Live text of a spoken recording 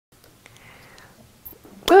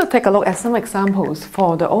to take a look at some examples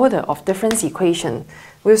for the order of difference equation.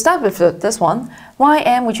 We'll start with this one,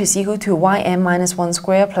 yn, which is equal to yn minus 1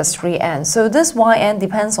 squared plus 3n. So this yn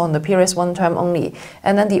depends on the previous one term only,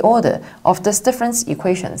 and then the order of this difference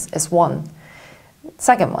equations is 1.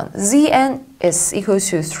 Second one, zn is equal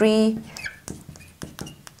to 3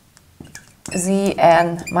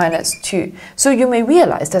 zn minus 2. So you may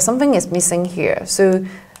realize that something is missing here. So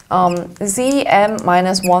zn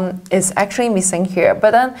minus 1 is actually missing here,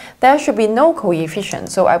 but then there should be no coefficient,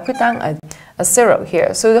 so I put down a 0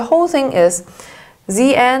 here. So the whole thing is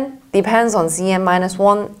zn depends on zn minus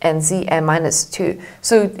 1 and zn minus 2.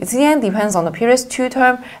 So zn depends on the previous 2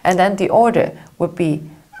 term, and then the order would be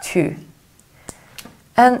 2.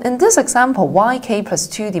 And in this example, yk plus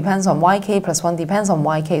 2 depends on yk plus 1 depends on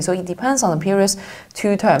yk, so it depends on the previous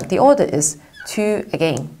 2 term. The order is 2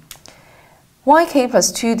 again. Yk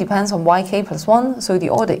plus 2 depends on yk plus 1, so the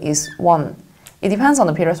order is 1. It depends on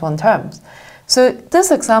the previous 1 terms. So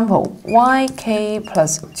this example, yk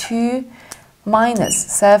plus 2 minus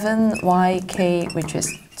 7yk, which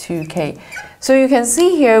is 2k. So you can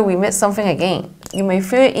see here we missed something again. You may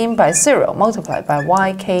fill it in by 0 multiplied by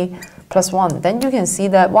yk plus 1. Then you can see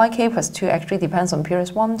that yk plus 2 actually depends on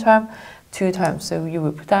previous 1 term, 2 terms. So you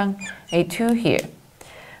will put down a 2 here.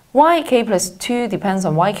 Yk plus 2 depends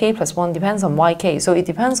on yk plus 1 depends on yk, so it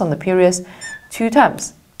depends on the previous 2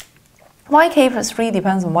 terms. Yk plus 3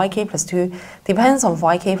 depends on yk plus 2 depends on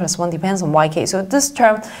yk plus 1 depends on yk, so this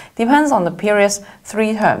term depends on the previous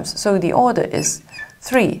 3 terms, so the order is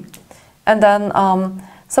 3. And then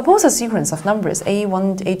suppose a sequence of numbers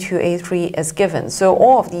a1, a2, a3 is given, so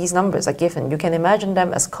all of these numbers are given. You can imagine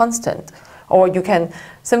them as constant, or you can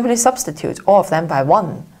simply substitute all of them by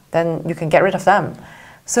 1, then you can get rid of them.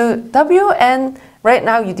 So Wn, right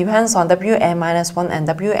now it depends on Wn minus 1 and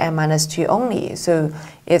Wn minus 2 only, so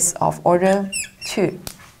it's of order 2.